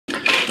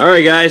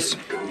Alright guys,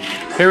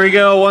 here we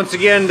go once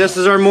again. This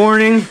is our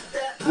morning.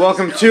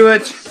 Welcome to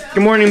it.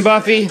 Good morning,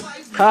 Buffy.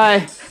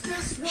 Hi.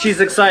 She's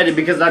excited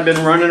because I've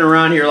been running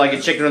around here like a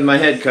chicken with my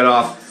head cut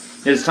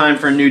off. It's time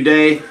for a new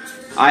day.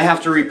 I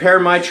have to repair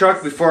my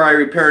truck before I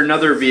repair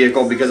another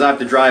vehicle because I have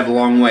to drive a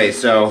long way.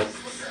 So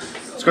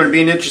it's going to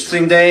be an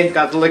interesting day.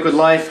 Got the Liquid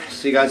Life.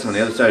 See you guys on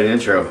the other side of the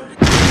intro.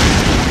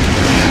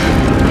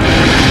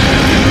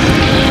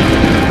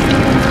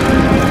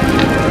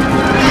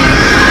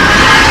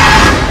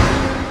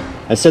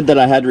 I said that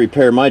I had to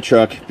repair my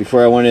truck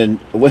before I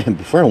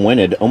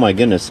oh my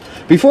goodness,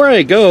 before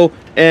I go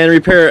and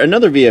repair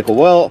another vehicle.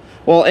 Well,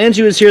 while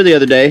Angie was here the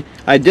other day,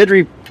 I did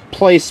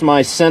replace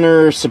my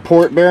center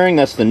support bearing.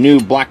 That's the new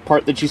black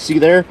part that you see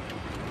there.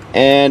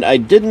 And I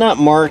did not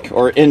mark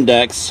or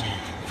index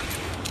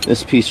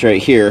this piece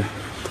right here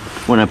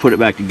when I put it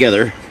back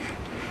together,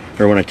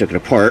 or when I took it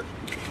apart.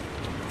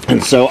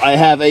 And so I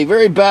have a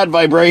very bad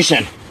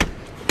vibration.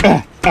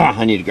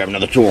 I need to grab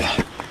another tool.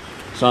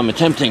 So I'm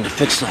attempting to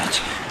fix that.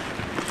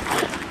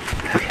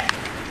 Okay.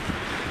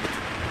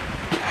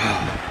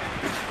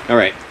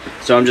 Alright,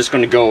 so I'm just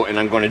going to go and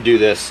I'm going to do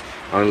this.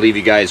 I'm going to leave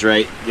you guys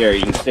right there.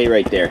 You can stay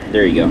right there.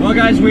 There you go. Well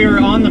guys, we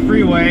are on the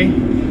freeway.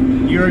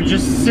 You're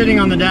just sitting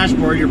on the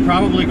dashboard. You're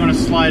probably going to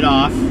slide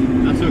off.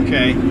 That's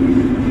okay.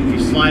 If you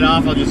slide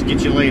off, I'll just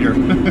get you later.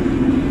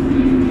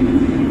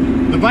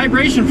 The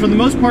vibration for the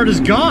most part is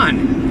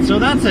gone. So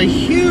that's a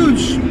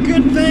huge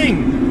good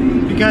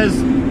thing. Because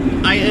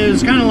it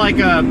was kind of like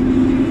a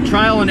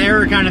trial and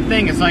error kind of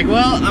thing. It's like,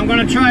 well, I'm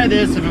going to try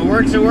this. If it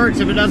works, it works.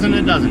 If it doesn't,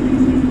 it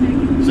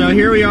doesn't. So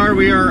here we are.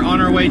 We are on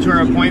our way to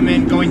our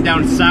appointment going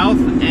down south,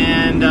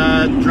 and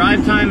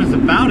drive time is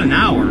about an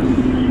hour.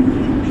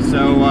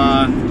 So,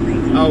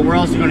 oh, we're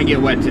also going to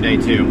get wet today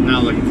too.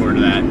 Not looking forward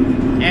to that.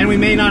 And we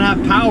may not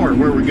have power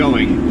where we're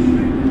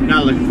going.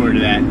 Not looking forward to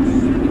that.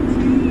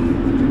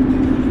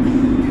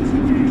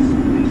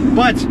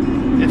 But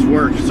it's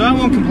work, so I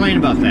won't complain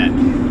about that.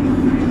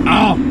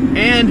 Oh,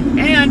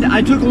 and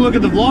I took a look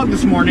at the vlog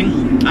this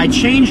morning. I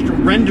changed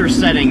render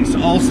settings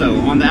also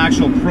on the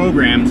actual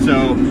program.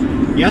 So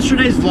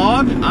yesterday's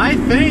vlog, I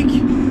think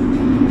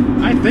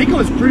it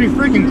was pretty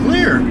freaking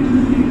clear.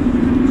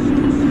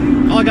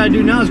 All I gotta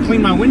do now is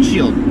clean my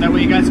windshield. That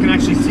way you guys can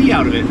actually see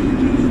out of it.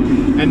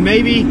 And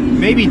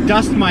maybe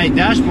dust my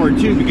dashboard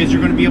too, because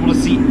you're gonna be able to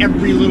see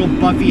every little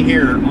Buffy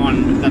hair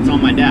that's on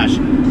my dash.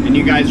 And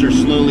you guys are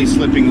slowly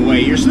slipping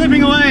away. You're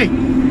slipping away!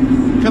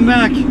 Come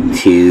back.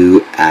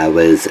 2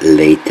 hours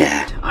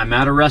later. I'm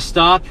at a rest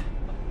stop.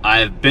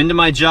 I've been to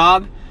my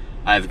job.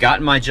 I've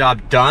gotten my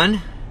job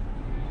done.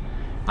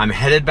 I'm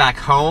headed back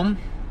home.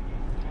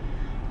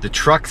 The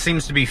truck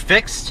seems to be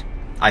fixed.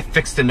 I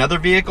fixed another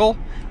vehicle.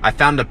 I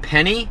found a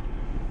penny.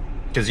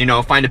 Because, you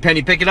know, find a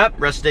penny, pick it up.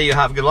 Rest of the day, you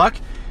have good luck.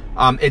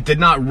 It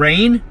did not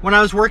rain when I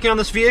was working on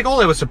this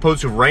vehicle. It was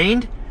supposed to have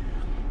rained.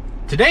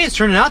 Today is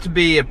turning out to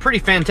be a pretty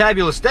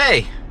fantabulous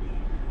day.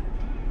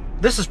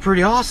 This is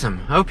pretty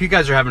awesome. I hope you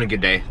guys are having a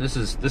good day. This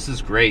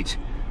is great.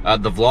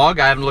 The vlog,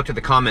 I haven't looked at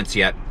the comments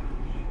yet,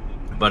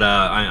 but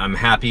I'm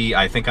happy.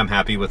 I think I'm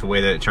happy with the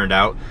way that it turned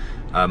out.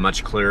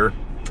 Much clearer.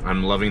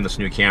 I'm loving this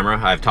new camera.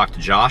 I've talked to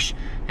Josh,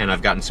 and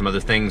I've gotten some other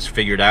things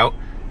figured out.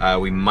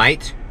 We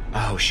might.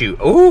 Oh shoot!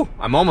 Oh,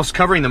 I'm almost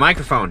covering the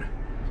microphone.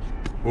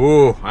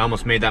 Ooh, I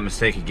almost made that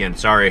mistake again.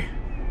 Sorry.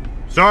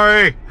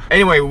 Sorry.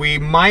 Anyway, we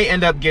might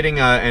end up getting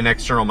an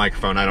external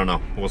microphone. I don't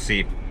know. We'll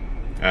see,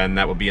 and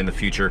that will be in the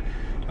future.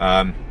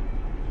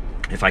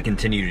 If I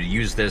continue to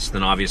use this,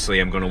 then obviously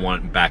I'm going to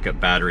want backup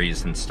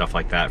batteries and stuff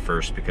like that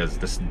first, because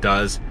this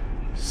does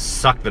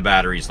suck the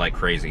batteries like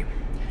crazy.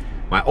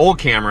 My old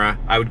camera,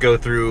 I would go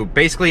through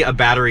basically a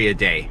battery a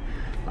day.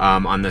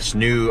 On the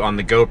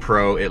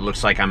GoPro, it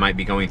looks like I might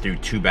be going through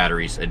 2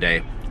 batteries a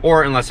day,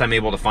 or unless I'm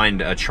able to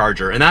find a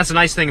charger. And that's the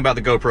nice thing about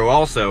the GoPro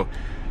also,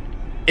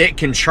 it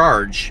can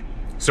charge.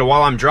 So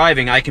while I'm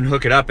driving, I can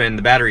hook it up and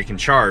the battery can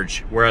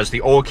charge, whereas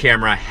the old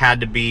camera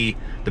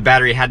the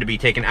battery had to be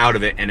taken out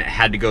of it, and it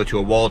had to go to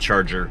a wall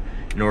charger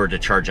in order to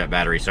charge that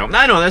battery. So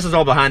I know this is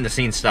all behind the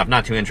scenes stuff,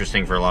 not too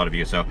interesting for a lot of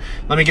you. So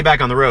let me get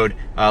back on the road.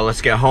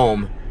 Let's get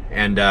home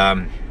and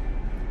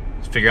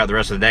let's figure out the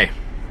rest of the day.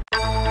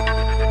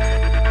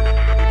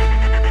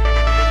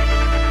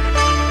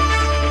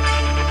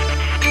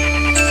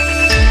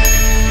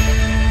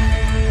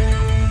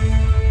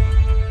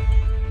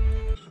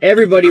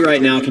 Everybody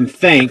right now can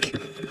thank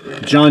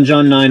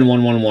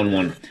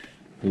John91111.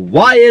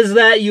 Why is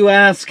that, you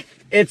ask?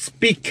 It's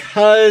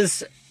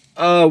because,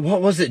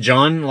 what was it,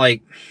 John?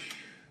 Like,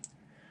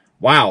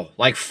 wow,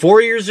 like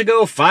 4 years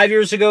ago, 5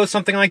 years ago,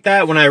 something like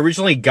that, when I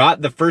originally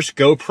got the first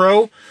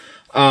GoPro,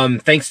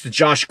 thanks to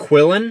Josh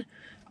Quillen,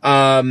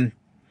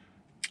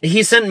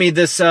 he sent me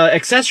this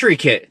accessory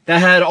kit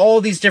that had all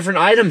these different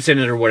items in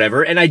it or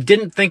whatever, and I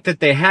didn't think that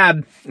they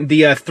had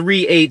the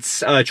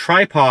 3/8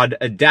 tripod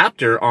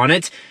adapter on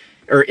it,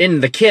 or in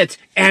the kit,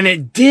 and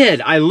it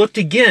did. I looked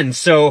again,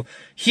 so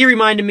he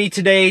reminded me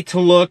today to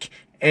look,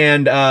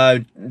 and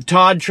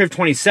Todd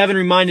Triv27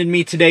 reminded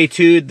me today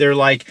too. They're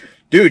like,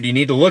 dude, you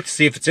need to look to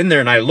see if it's in there,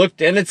 and I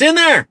looked, and it's in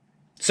there!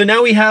 So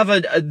now we have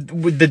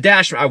with the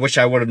dash. I wish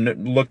I would have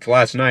looked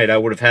last night. I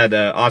would have had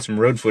awesome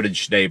road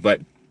footage today.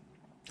 But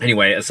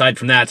anyway, aside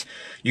from that,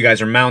 you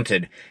guys are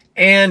mounted.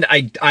 And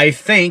I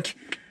think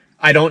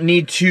I don't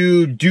need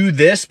to do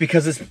this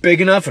because it's big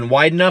enough and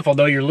wide enough,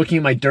 although you're looking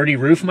at my dirty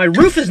roof. My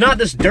roof is not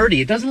this dirty.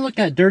 It doesn't look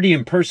that dirty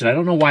in person. I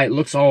don't know why it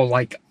looks all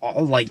like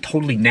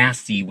totally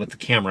nasty with the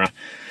camera.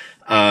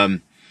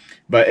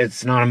 But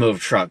it's not a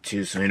move truck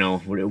too, so you know,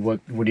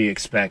 what do you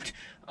expect?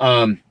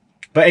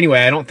 But anyway,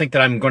 I don't think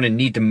that I'm going to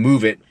need to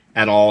move it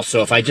at all.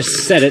 So if I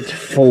just set it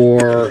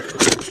for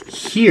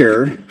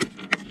here,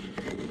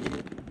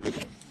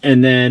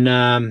 and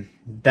then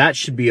that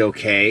should be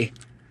okay.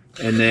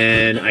 And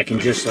then I can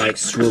just like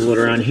swivel it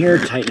around here,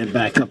 tighten it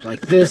back up like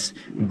this.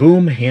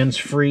 Boom, hands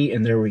free,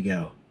 and there we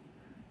go.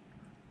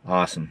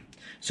 Awesome.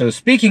 So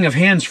speaking of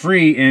hands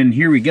free, and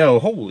here we go.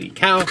 Holy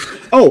cow.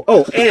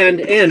 Oh,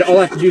 and all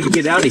I have to do to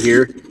get out of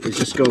here is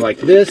just go like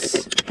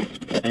this,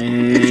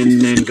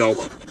 and then go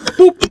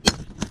boop.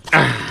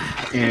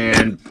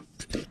 And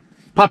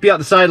pop you out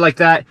the side like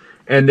that,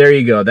 and there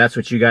you go. That's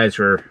what you guys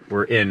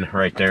were in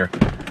right there.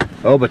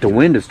 Oh, but the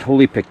wind is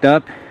totally picked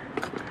up,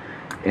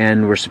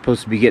 and we're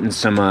supposed to be getting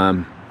some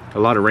a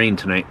lot of rain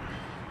tonight.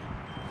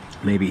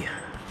 Maybe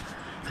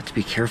I have to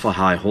be careful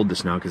how I hold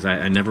this now, because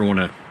I never want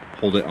to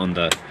hold it on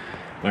the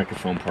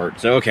microphone part.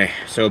 So okay,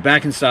 so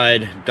back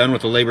inside, done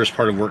with the labor's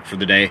part of work for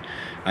the day.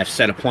 I've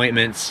set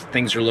appointments.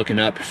 Things are looking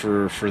up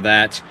for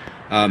that.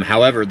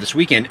 However, this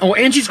weekend, oh,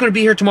 Angie's going to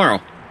be here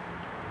tomorrow.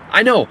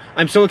 I know,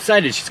 I'm so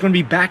excited. She's going to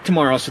be back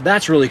tomorrow, so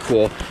that's really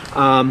cool.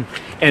 And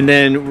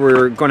then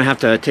we're going to have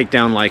to take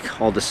down like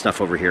all this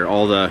stuff over here.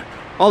 All the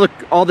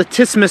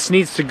Tismus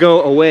needs to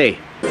go away.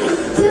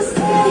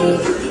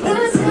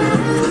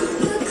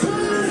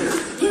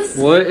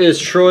 What is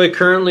Troy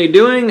currently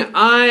doing?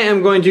 I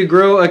am going to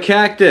grow a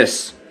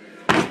cactus.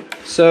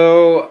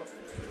 So,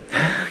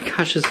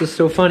 gosh, this is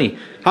so funny.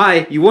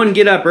 Hi, you wouldn't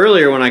get up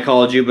earlier when I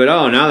called you, but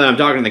oh, now that I'm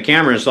talking to the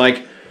camera, it's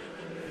like,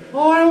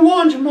 I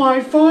want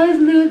my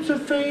 5 minutes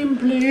of fame,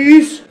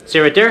 please. See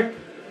right there?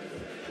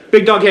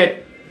 Big dog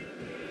head.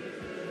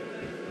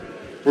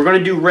 We're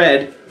gonna do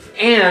red,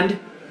 and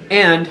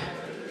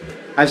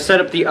I've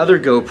set up the other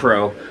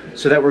GoPro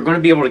so that we're gonna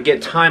be able to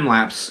get time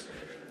lapse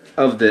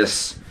of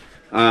this.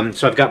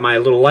 So I've got my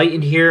little light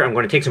in here. I'm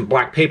gonna take some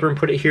black paper and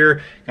put it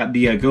here. Got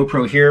the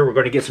GoPro here. We're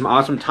gonna get some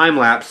awesome time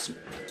lapse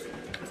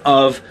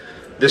of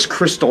this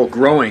crystal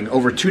growing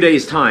over 2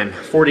 days time,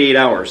 48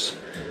 hours.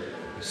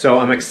 So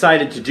I'm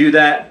excited to do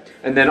that.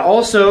 And then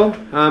also,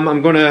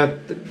 I'm gonna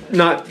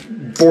not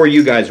bore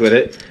you guys with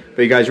it,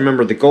 but you guys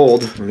remember the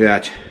gold. Look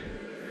at that.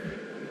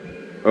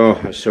 Oh,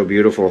 that's so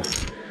beautiful.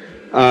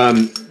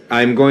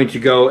 I'm going to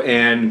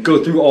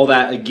go through all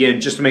that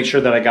again just to make sure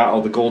that I got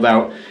all the gold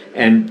out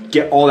and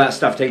get all that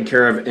stuff taken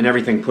care of and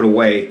everything put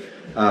away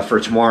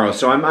for tomorrow.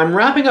 So I'm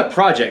wrapping up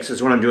projects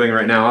is what I'm doing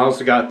right now. I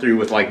also got through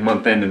with like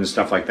month end and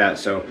stuff like that.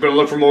 So we're gonna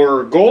look for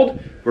more gold.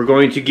 We're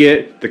going to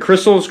get the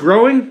crystals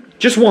growing,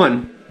 just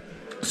one.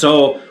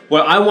 So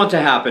what I want to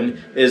happen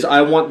is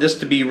I want this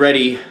to be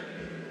ready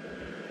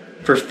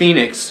for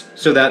Phoenix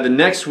so that the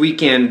next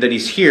weekend that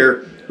he's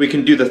here, we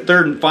can do the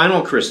third and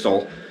final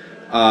crystal,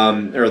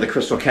 or the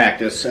crystal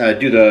cactus,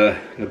 do the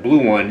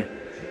blue one,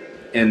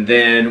 and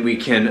then we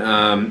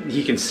can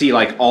he can see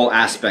like all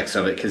aspects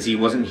of it because he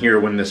wasn't here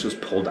when this was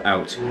pulled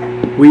out.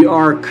 We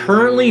are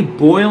currently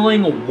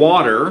boiling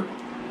water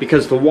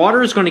because the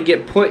water is going to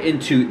get put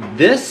into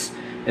this,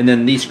 and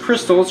then these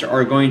crystals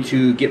are going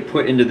to get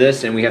put into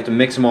this, and we have to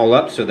mix them all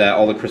up so that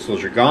all the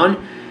crystals are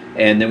gone.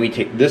 And then we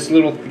take this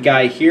little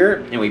guy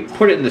here and we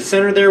put it in the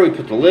center there, we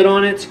put the lid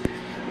on it,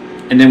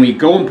 and then we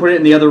go and put it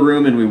in the other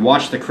room and we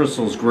watch the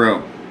crystals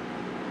grow.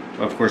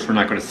 Of course, we're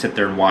not going to sit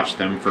there and watch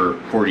them for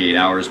 48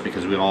 hours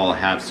because we all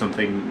have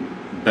something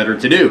better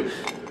to do.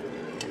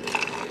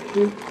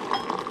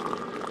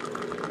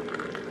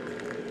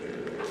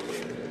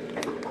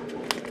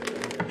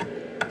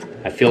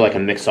 I feel like a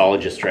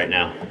mixologist right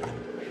now.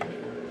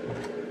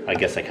 I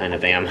guess I kind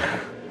of am.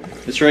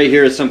 This right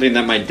here is something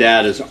that my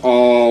dad has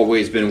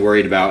always been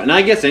worried about, and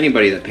I guess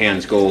anybody that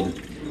pans gold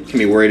can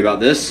be worried about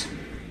this.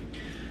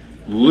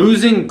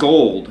 Losing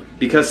gold,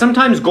 because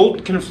sometimes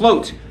gold can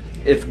float.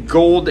 If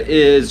gold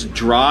is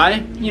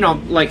dry, you know,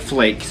 like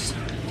flakes.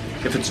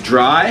 If it's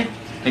dry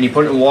and you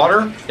put it in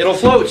water, it'll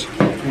float.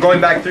 I'm going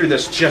back through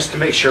this just to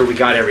make sure we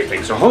got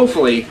everything. So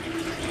hopefully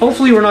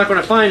we're not going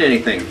to find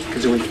anything,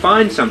 because if we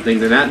find something,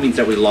 then that means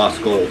that we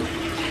lost gold,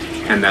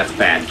 and that's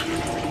bad.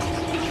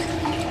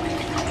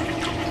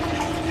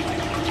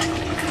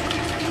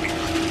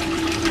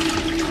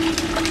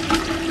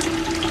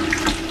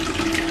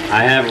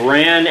 I have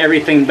ran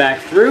everything back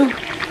through.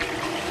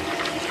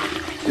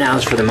 Now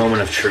is for the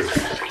moment of truth.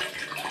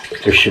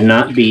 There should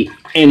not be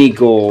any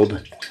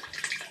gold.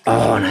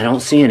 Oh, and I don't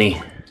see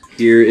any.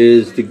 Here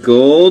is the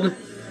gold.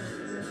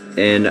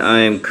 And I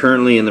am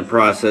currently in the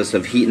process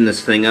of heating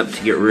this thing up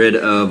to get rid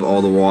of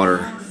all the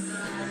water.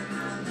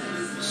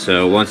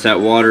 So once that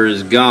water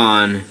is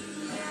gone,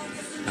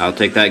 I'll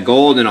take that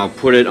gold and I'll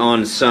put it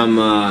on some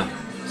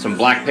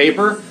black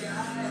paper.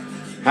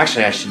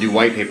 Actually, I should do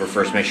white paper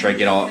first, make sure I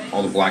get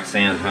all the black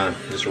sand, huh?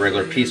 Just a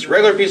regular piece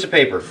of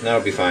paper.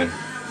 That'll be fine.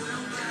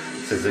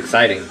 This is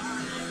exciting.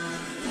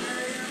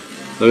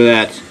 Look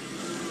at that.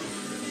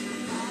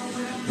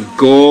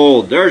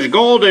 Gold. There's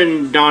gold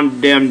in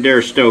on them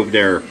there stove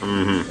there.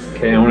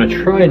 Okay, I want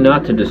to try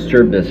not to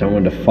disturb this. I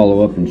wanted to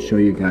follow up and show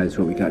you guys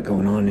what we got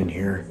going on in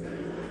here.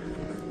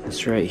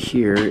 This right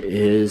here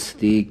is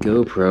the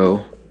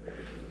GoPro,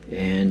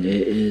 and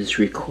it is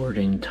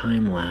recording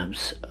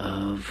time-lapse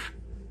of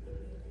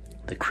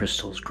the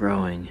crystals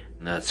growing.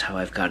 That's how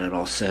I've got it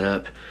all set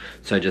up.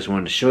 So I just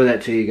wanted to show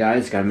that to you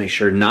guys. Got to make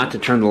sure not to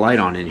turn the light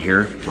on in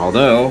here.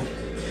 Although,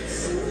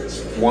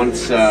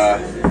 once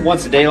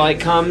the daylight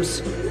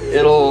comes,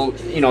 it'll,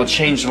 you know,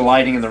 change the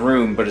lighting in the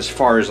room. But as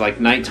far as like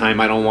nighttime,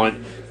 I don't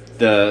want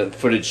the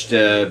footage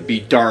to be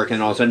dark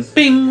and all of a sudden,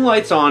 bing,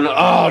 lights on.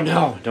 Oh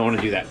no, don't want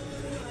to do that.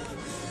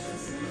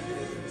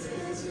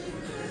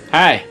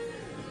 Hi.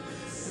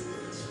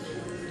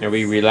 Are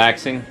we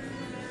relaxing?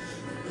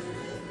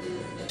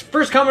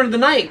 First comment of the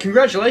night,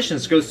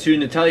 congratulations, goes to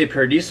Natalia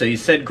Paradiso. You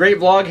said, great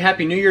vlog,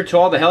 happy new year to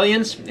all the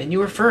Hellions, and you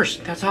were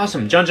first. That's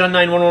awesome.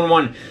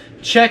 JohnJohn9111.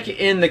 Check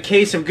in the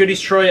case of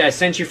goodies, Troy. I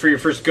sent you for your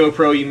first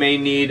GoPro. You may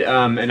need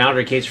an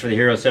outer case for the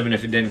Hero 7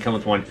 if it didn't come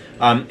with one.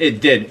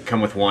 It did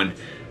come with one.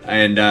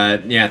 And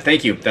yeah,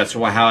 thank you. That's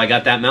how I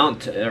got that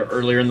mount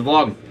earlier in the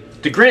vlog.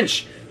 The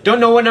Grinch. Don't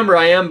know what number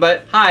I am,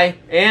 but hi,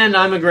 and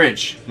I'm a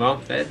Grinch.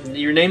 Well,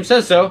 your name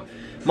says so.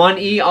 Mon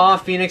E. Aw,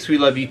 Phoenix, we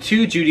love you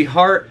too. Judy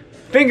Hart.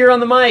 Finger on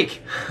the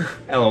mic.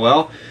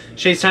 LOL.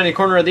 Shay's Tiny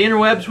Corner of the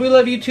Interwebs. We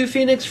love you too,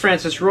 Phoenix.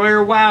 Francis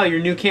Royer. Wow,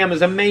 your new cam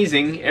is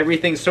amazing.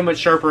 Everything's so much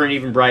sharper and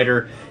even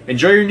brighter.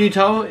 Enjoy your new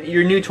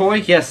toy?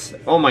 Yes.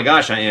 Oh my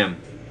gosh, I am.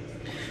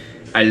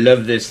 I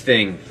love this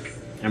thing.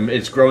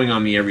 It's growing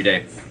on me every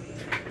day.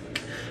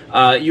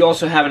 You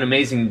also have an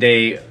amazing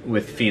day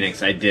with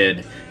Phoenix. I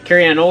did.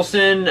 Carrie Ann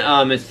Olsen.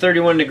 It's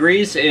 31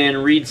 degrees in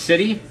Reed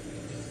City.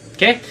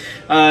 Okay.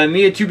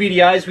 Mia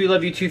 2BDIs. We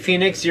love you too,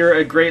 Phoenix. You're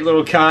a great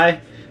little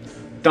guy.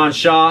 Don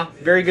Shaw,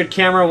 very good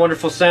camera,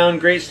 wonderful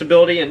sound, great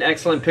stability, and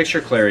excellent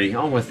picture clarity.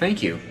 Oh, well,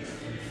 thank you.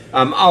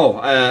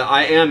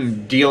 I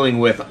am dealing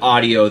with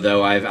audio,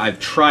 though. I've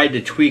tried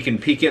to tweak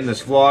and peek it in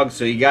this vlog,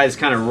 so you guys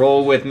kind of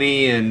roll with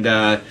me and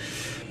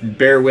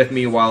bear with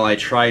me while I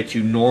try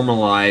to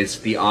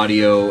normalize the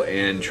audio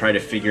and try to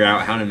figure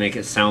out how to make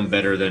it sound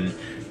better than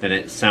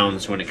it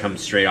sounds when it comes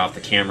straight off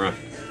the camera.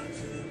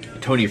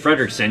 Tony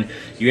Fredrickson,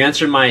 you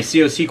answered my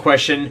COC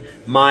question,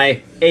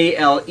 my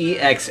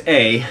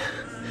ALEXA.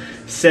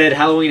 Said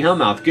Halloween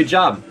Hellmouth. Good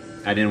job.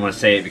 I didn't want to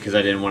say it because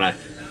I didn't want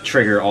to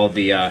trigger all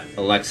the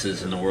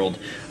Alexas in the world.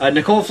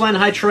 Nicole Flynn.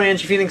 Hi, Troy,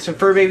 Angie, Phoenix, and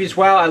Fur Babies.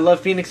 Wow, I love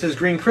Phoenix's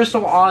green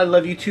crystal. Oh, I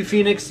love you too,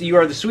 Phoenix. You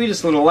are the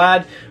sweetest little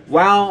lad.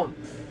 Wow,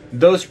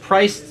 those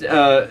priced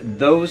to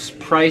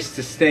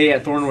stay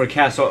at Thornwood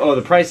Castle. Oh,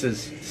 the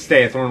prices to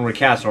stay at Thornwood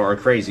Castle are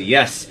crazy.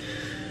 Yes.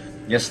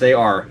 Yes, they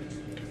are.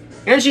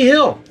 Angie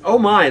Hill, oh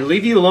my,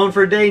 leave you alone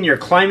for a day and you're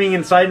climbing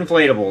inside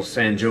inflatables.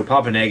 And Joe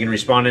Papanegan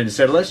responded and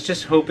said, let's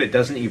just hope it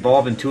doesn't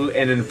evolve into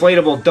an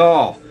inflatable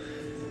doll.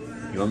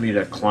 You want me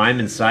to climb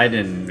inside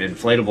an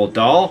inflatable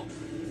doll?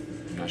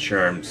 I'm not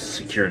sure I'm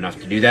secure enough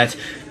to do that.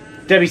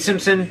 Debbie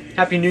Simpson,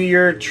 Happy New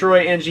Year.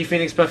 Troy, Angie,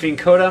 Phoenix, Buffy, and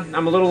Coda.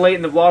 I'm a little late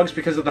in the vlogs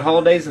because of the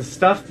holidays and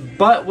stuff,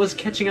 but was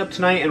catching up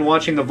tonight and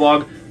watching the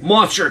vlog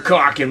Monster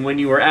Cock, and when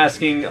you were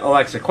asking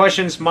Alexa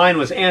questions, mine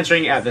was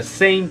answering at the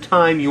same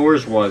time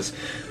yours was.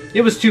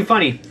 It was too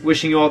funny.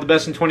 Wishing you all the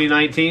best in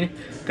 2019.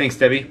 Thanks,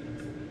 Debbie.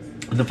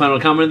 The final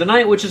comment of the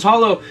night, which is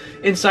hollow.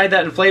 Inside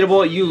that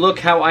inflatable, you look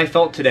how I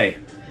felt today.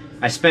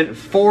 I spent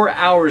 4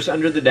 hours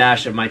under the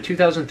dash of my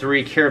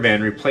 2003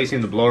 Caravan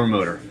replacing the blower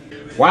motor.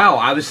 Wow,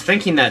 I was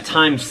thinking that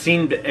time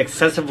seemed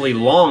excessively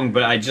long,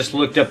 but I just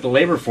looked up the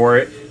labor for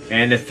it,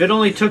 and if it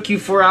only took you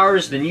 4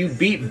 hours, then you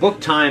beat book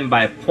time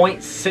by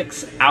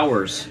 0.6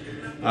 hours.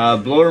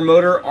 Blower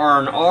motor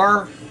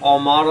R&R, all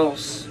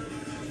models,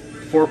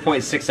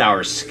 4.6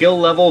 hours. Skill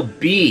level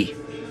B.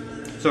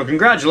 So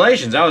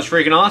congratulations, that was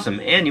freaking awesome.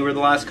 And you were the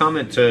last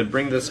comment to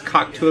bring this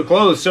cock to a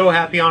close. So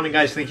happy on it,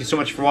 guys. Thank you so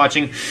much for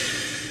watching.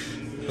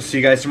 We'll see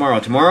you guys tomorrow.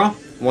 Tomorrow,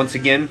 once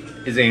again,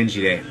 is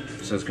Angie Day.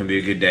 So it's going to be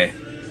a good day.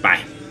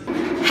 Bye.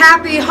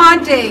 Happy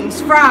hauntings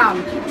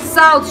from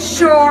South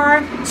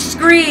Shore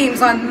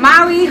Screams on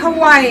Maui,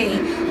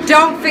 Hawaii.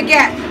 Don't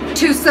forget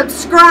to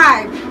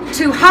subscribe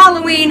to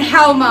Halloween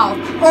Hellmouth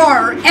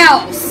or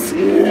else.